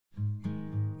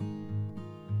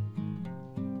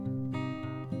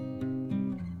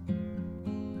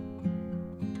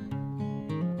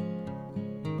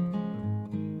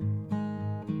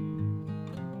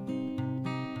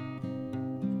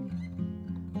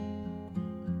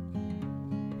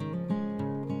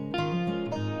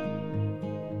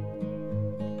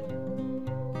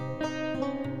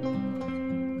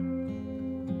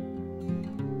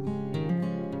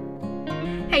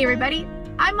Hey everybody,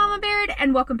 I'm Mama Baird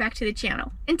and welcome back to the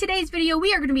channel. In today's video,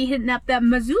 we are going to be hitting up the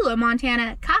Missoula,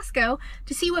 Montana Costco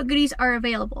to see what goodies are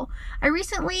available. I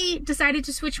recently decided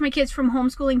to switch my kids from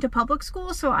homeschooling to public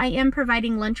school, so I am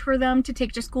providing lunch for them to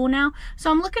take to school now.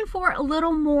 So I'm looking for a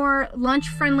little more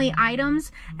lunch-friendly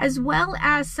items, as well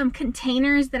as some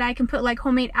containers that I can put like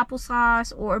homemade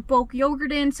applesauce or bulk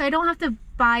yogurt in, so I don't have to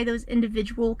buy those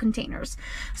individual containers.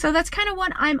 So that's kind of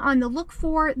what I'm on the look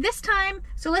for this time.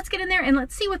 So let's get in there and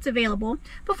let's see what's available.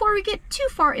 Before we get too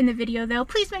far in the video though,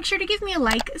 please make sure to give me a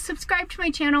like, subscribe to my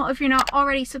channel if you're not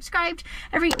already subscribed.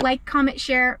 Every like, comment,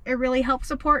 share, it really helps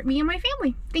support me and my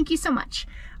family. Thank you so much.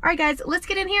 All right guys, let's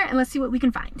get in here and let's see what we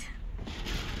can find.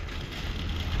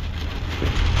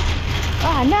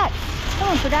 Ah, nuts.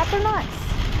 Someone forgot their nuts.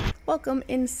 Welcome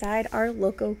inside our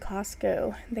local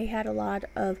Costco. They had a lot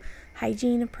of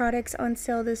hygiene products on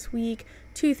sale this week,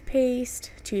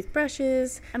 toothpaste,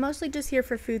 toothbrushes. I'm mostly just here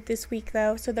for food this week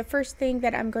though, so the first thing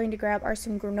that I'm going to grab are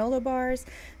some granola bars.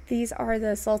 These are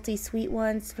the salty sweet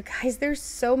ones, but guys, there's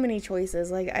so many choices.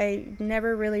 Like, I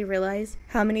never really realized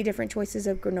how many different choices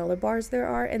of granola bars there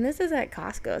are, and this is at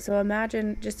Costco, so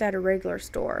imagine just at a regular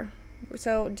store.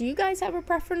 So do you guys have a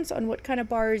preference on what kind of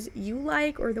bars you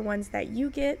like or the ones that you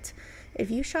get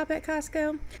if you shop at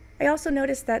Costco? I also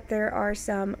noticed that there are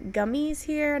some gummies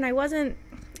here, and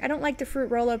I don't like the fruit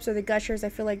roll-ups or the gushers. I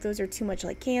feel like those are too much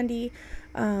like candy,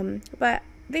 but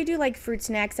they do like fruit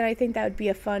snacks, and I think that would be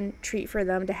a fun treat for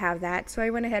them to have that. So I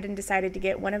went ahead and decided to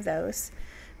get one of those.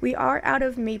 We are out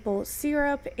of maple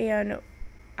syrup, and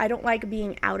I don't like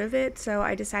being out of it, so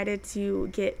I decided to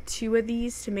get 2 of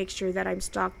these to make sure that I'm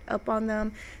stocked up on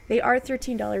them. They are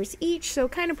 $13 each, so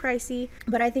kind of pricey,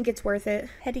 but I think it's worth it.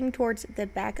 Heading towards the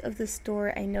back of the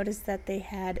store, I noticed that they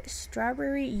had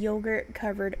strawberry yogurt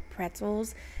covered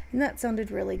pretzels, and that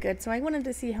sounded really good, so I wanted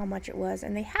to see how much it was,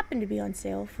 and they happened to be on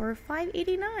sale for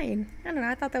 $5.89. I don't know,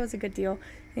 I thought that was a good deal,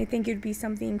 and I think it would be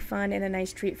something fun and a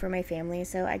nice treat for my family,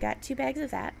 so I got 2 bags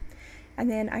of that. And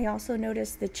then I also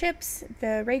noticed the chips.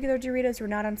 The regular Doritos were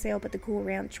not on sale, but the Cool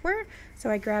Ranch were.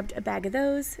 So I grabbed a bag of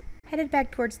those. Headed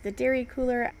back towards the dairy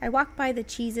cooler. I walked by the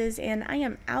cheeses, and I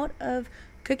am out of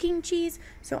cooking cheese.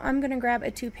 So I'm going to grab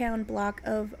a 2-pound block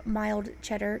of mild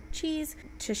cheddar cheese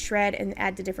to shred and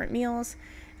add to different meals.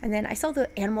 And then I saw the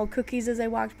animal cookies as I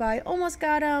walked by. Almost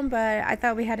got them, but I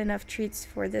thought we had enough treats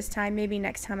for this time. Maybe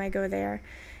next time I go there.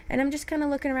 And I'm just kind of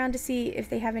looking around to see if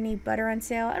they have any butter on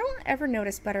sale. I don't ever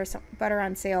notice butter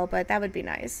on sale, but that would be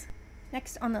nice.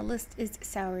 Next on the list is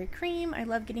sour cream. I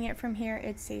love getting it from here.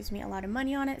 It saves me a lot of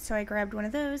money on it, so I grabbed one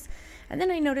of those. And then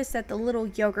I noticed that the little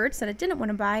yogurts that I didn't want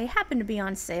to buy happened to be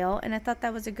on sale, and I thought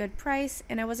that was a good price,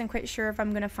 and I wasn't quite sure if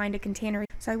I'm going to find a container.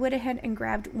 So I went ahead and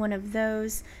grabbed one of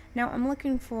those. Now I'm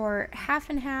looking for half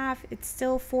and half. It's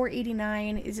still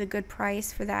 $4.89 is a good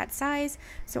price for that size.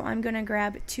 So I'm going to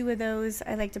grab 2 of those.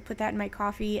 I like to put that in my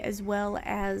coffee as well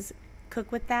as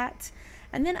cook with that.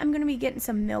 And then I'm going to be getting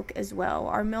some milk as well.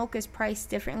 Our milk is priced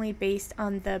differently based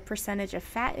on the percentage of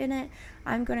fat in it.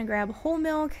 I'm going to grab whole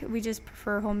milk. We just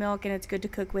prefer whole milk, and it's good to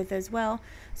cook with as well.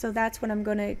 So that's what I'm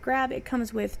going to grab. It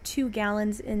comes with 2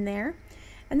 gallons in there.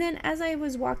 And then as I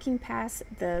was walking past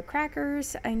the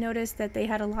crackers, I noticed that they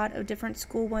had a lot of different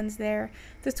school ones there.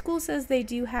 The school says they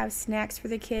do have snacks for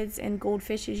the kids, and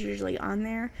goldfish is usually on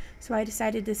there. So I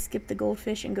decided to skip the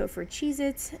goldfish and go for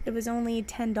Cheez-Its. It was only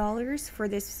 $10 for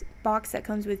this box that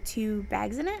comes with 2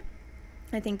 bags in it.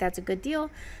 I think that's a good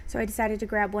deal. So I decided to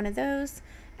grab one of those.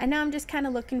 And now I'm just kind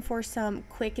of looking for some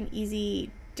quick and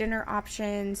easy dinner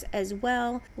options as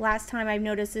well. Last time I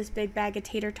noticed this big bag of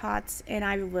tater tots and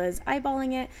I was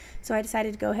eyeballing it, so I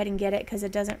decided to go ahead and get it because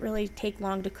it doesn't really take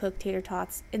long to cook tater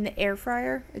tots in the air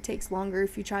fryer. It takes longer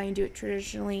if you try and do it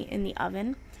traditionally in the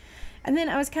oven. And then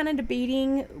I was kind of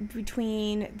debating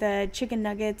between the chicken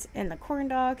nuggets and the corn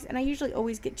dogs, and I usually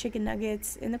always get chicken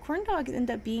nuggets, and the corn dogs end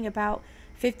up being about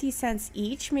 50 cents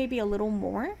each, maybe a little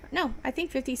more. No, I think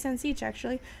 50 cents each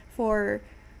actually for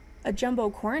a jumbo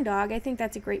corn dog. I think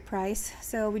that's a great price.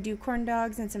 So we do corn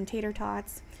dogs and some tater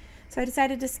tots. So I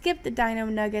decided to skip the dino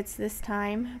nuggets this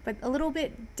time, but a little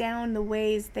bit down the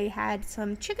ways they had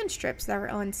some chicken strips that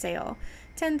were on sale.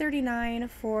 $10.39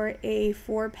 for a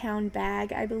 4-pound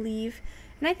bag, I believe.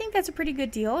 And I think that's a pretty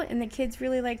good deal, and the kids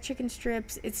really like chicken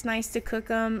strips. It's nice to cook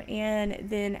them and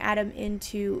then add them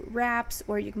into wraps,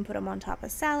 or you can put them on top of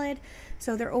salad.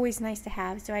 So they're always nice to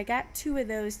have. So I got 2 of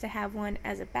those to have one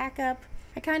as a backup.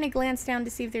 I kind of glanced down to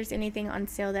see if there's anything on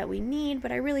sale that we need,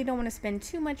 but I really don't want to spend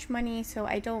too much money, so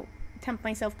I don't tempt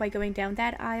myself by going down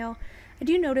that aisle. I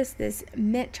do notice this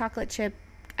mint chocolate chip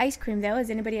ice cream though. Has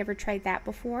anybody ever tried that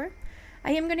before?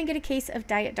 I am going to get a case of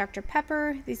Diet Dr.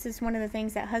 Pepper. This is one of the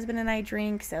things that husband and I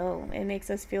drink, so it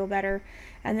makes us feel better.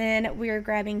 And then we are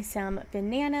grabbing some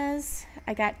bananas.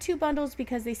 I got 2 bundles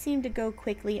because they seem to go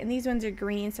quickly, and these ones are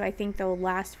green, so I think they'll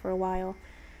last for a while.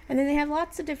 And then they have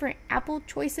lots of different apple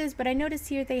choices, but I noticed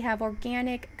here they have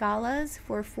organic galas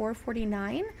for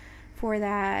 $4.49 for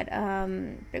that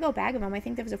big old bag of them. I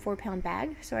think that was a 4-pound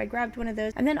bag, so I grabbed one of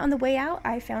those. And then on the way out,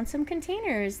 I found some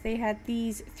containers. They had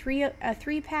these a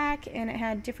 3-pack, and it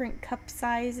had different cup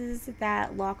sizes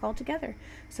that lock all together.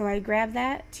 So I grabbed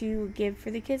that to give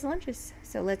for the kids' lunches.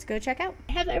 So let's go check out.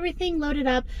 I have everything loaded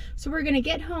up, so we're gonna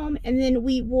get home, and then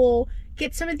we will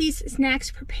get some of these snacks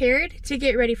prepared to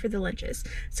get ready for the lunches.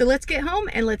 So let's get home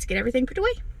and let's get everything put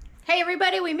away. Hey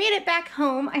everybody, we made it back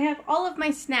home. I have all of my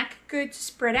snack goods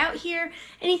spread out here.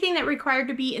 Anything that required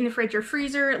to be in the fridge or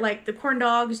freezer, like the corn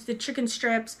dogs, the chicken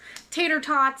strips, tater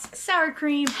tots, sour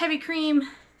cream, heavy cream,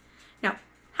 no,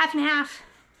 half and half.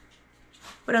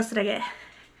 What else did I get?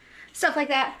 Stuff like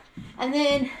that. And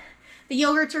then the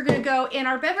yogurts are gonna go in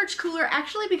our beverage cooler,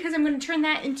 actually, because I'm gonna turn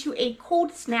that into a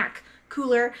cold snack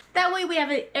cooler. That way we have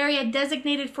an area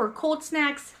designated for cold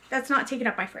snacks that's not taking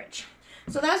up my fridge.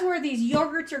 So that's where these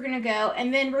yogurts are gonna go,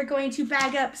 and then we're going to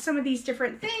bag up some of these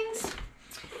different things.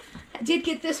 I did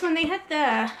get this one. They had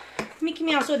the Mickey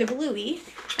Mouse or the Bluey.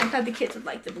 I thought the kids would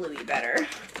like the Bluey better.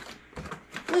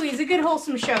 Bluey's a good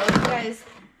wholesome show. You guys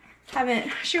haven't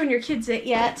shown your kids it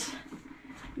yet.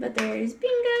 But there's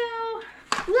Bingo.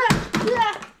 Blah,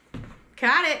 blah.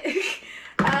 Got it.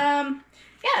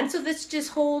 Yeah, and so this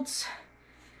just holds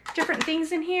different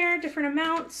things in here, different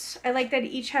amounts. I like that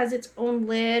each has its own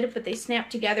lid, but they snap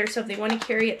together, so if they want to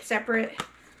carry it separate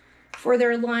for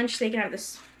their lunch, they can have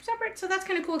this separate. So that's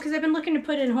kind of cool, because I've been looking to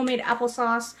put in homemade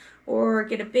applesauce or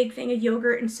get a big thing of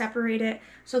yogurt and separate it.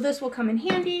 So this will come in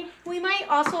handy. We might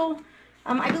also,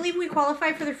 I believe we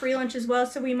qualify for the free lunch as well,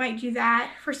 so we might do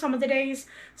that for some of the days.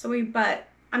 But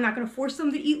I'm not going to force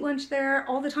them to eat lunch there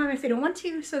all the time if they don't want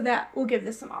to, so that will give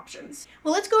this some options.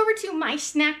 Well, let's go over to my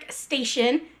snack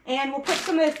station, and we'll put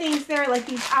some of the things there, like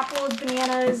these apples,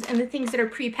 bananas, and the things that are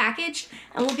pre-packaged,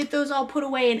 and we'll get those all put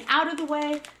away and out of the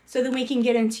way so then we can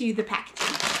get into the packaging.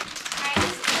 All right,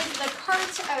 this is the cart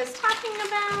I was talking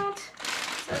about.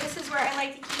 So this is where I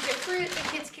like to keep the fruit. The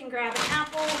kids can grab an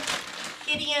apple.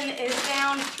 Gideon is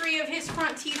down 3 of his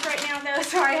front teeth right now, though,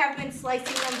 so I have been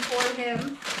slicing them for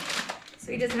him,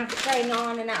 so he doesn't have to try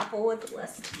gnawing an apple with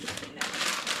less teeth, you know.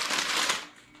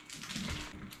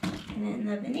 And then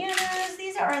the bananas,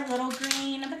 these are a little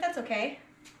green, but that's okay.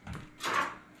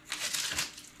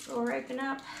 They'll ripen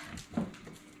up.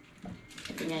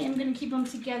 I think I am going to keep them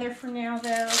together for now,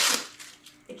 though, so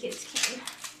the kids can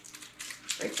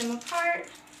break them apart.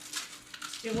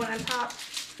 Let's do one on top.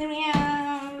 Then we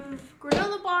have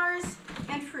granola bars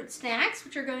and fruit snacks,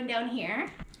 which are going down here.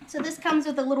 So this comes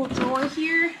with a little drawer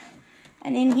here.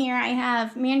 And in here I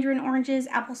have mandarin oranges,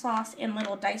 applesauce, and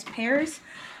little diced pears.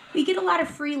 We get a lot of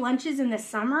free lunches in the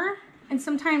summer, and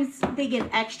sometimes they get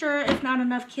extra if not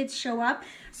enough kids show up.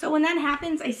 So when that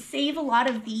happens, I save a lot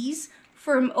of these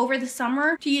from over the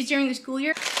summer to use during the school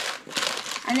year.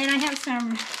 And then I have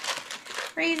some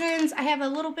raisins. I have a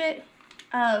little bit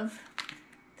of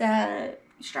the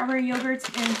strawberry yogurts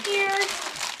in here.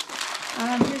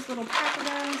 Here's a little pack of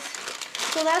those.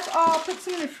 So that's all. Put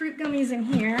some of the fruit gummies in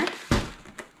here.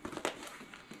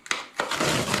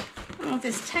 I don't know if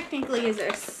this technically is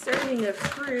a serving of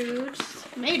fruit.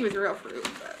 It's made with real fruit,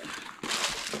 but.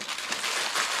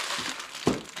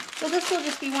 So this will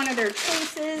just be one of their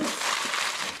choices.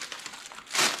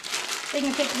 They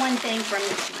can pick one thing from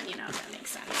this one, you know, if that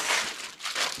makes sense.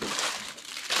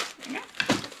 There you go.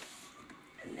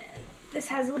 And then this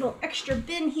has a little extra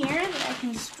bin here that I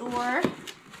can store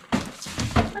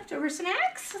leftover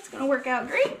snacks. That's gonna work out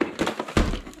great.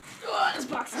 Oh, this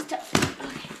box is tough.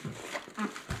 Okay.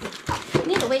 I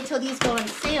need to wait till these go on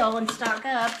sale and stock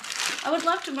up. I would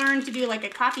love to learn to do like a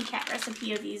copycat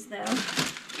recipe of these though.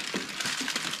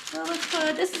 So let's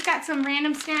put, this has got some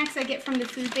random snacks I get from the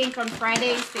food bank on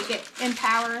Fridays. They get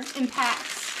impacts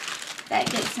that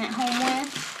get sent home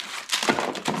with.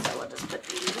 So we'll just put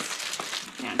these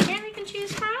down here we can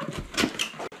choose from.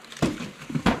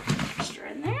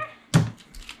 Extra in there.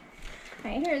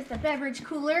 Alright, here's the beverage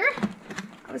cooler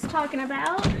I was talking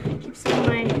about. Keep some of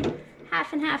my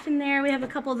half and half in there. We have a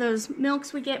couple of those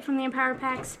milks we get from the Empower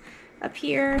Packs up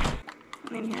here.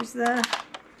 And then here's the...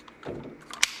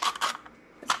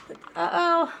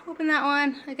 Uh-oh, open that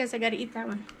one. I guess I gotta eat that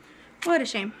one. What a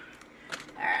shame.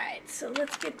 Alright, so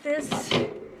let's get this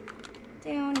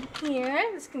down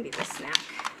here. This can be the snack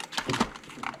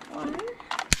one.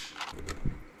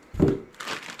 And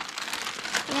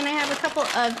then I have a couple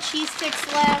of cheese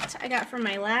sticks left I got from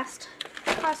my last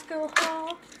Costco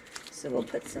haul. So we'll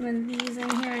put some of these in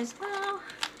here as well.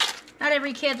 Not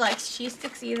every kid likes cheese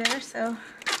sticks either, so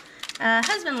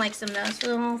husband likes them though,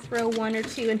 so we'll throw 1 or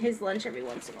 2 in his lunch every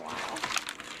once in a while.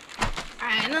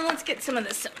 Alright, and then let's get some of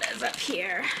the sodas up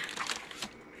here.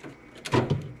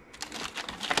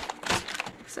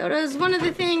 Soda's one of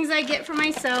the things I get for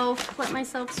myself, let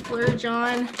myself splurge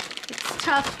on. It's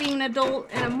tough being an adult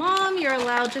and a mom, you're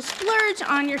allowed to splurge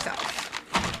on yourself.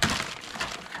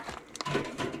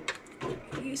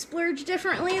 If you splurge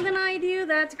differently than I do,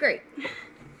 that's great.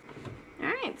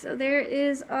 Alright, so there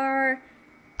is our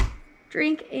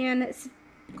drink and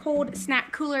cold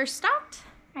snack cooler stocked.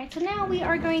 Alright, so now we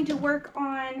are going to work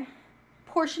on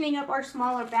portioning up our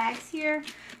smaller bags here.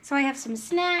 So I have some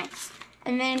snacks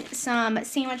and then some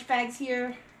sandwich bags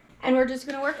here. And we're just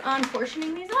gonna work on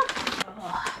portioning these up.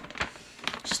 Oh,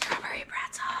 strawberry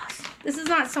bread sauce. This is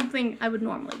not something I would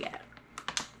normally get.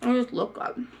 It'll just look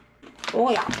good.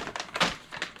 Oh yeah.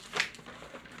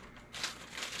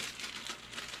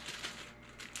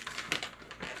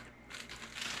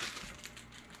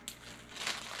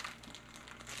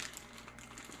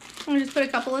 I'm gonna just put a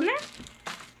couple in there.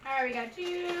 All right, we got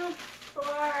 2, 4,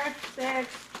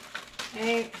 6,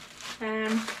 8,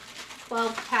 10,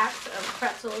 12 packs of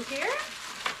pretzels here.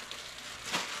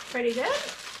 Pretty good.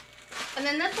 And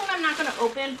then this one I'm not gonna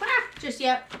open just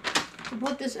yet. We'll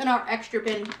put this in our extra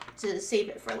bin to save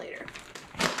it for later.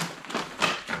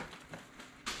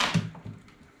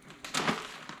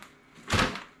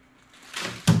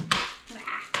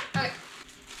 Okay.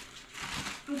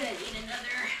 I'm gonna need another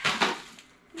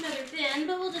bin,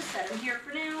 but we'll just set them here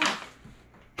for now.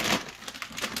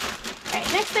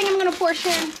 Alright, next thing I'm gonna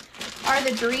portion are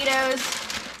the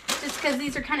Doritos, just because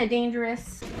these are kind of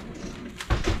dangerous.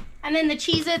 And then the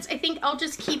Cheez-Its, I think I'll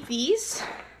just keep these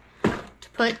to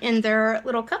put in their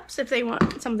little cups if they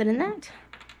want something in that.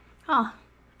 Oh,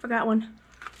 forgot one.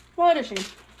 What a shame.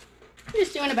 I'm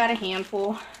just doing about a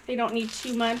handful. They don't need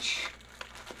too much.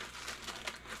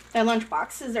 Their lunch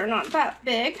boxes are not that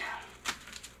big.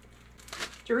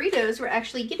 Doritos were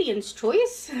actually Gideon's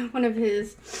choice. One of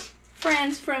his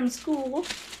friends from school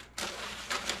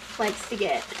likes to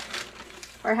get,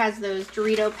 or has those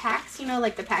Dorito packs, you know,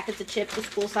 like the packets of chips, the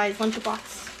school-size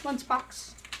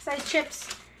lunchbox size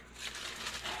chips.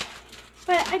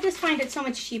 But I just find it so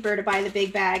much cheaper to buy the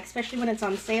big bag, especially when it's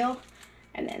on sale,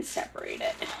 and then separate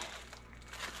it.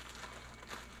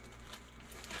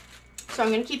 So I'm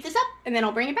going to keep this up, and then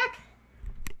I'll bring it back.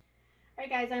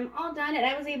 Alright guys, I'm all done, and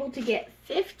I was able to get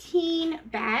 15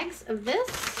 bags of this,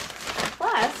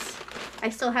 plus I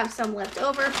still have some left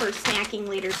over for snacking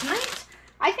later tonight.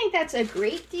 I think that's a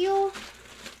great deal,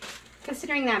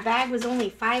 considering that bag was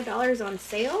only $5 on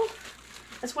sale.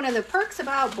 That's one of the perks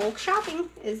about bulk shopping,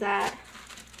 is that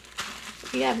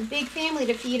if you have a big family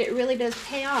to feed, it really does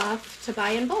pay off to buy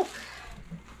in bulk.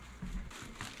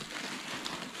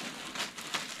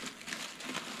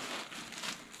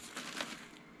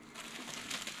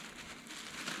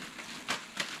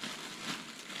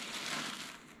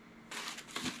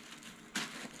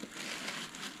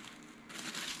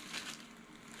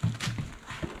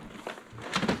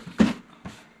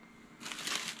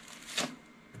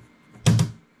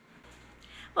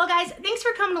 Well guys, thanks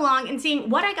for coming along and seeing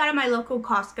what I got at my local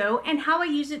Costco and how I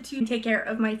use it to take care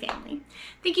of my family.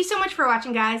 Thank you so much for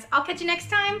watching guys. I'll catch you next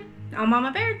time on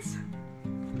Mama Baird's.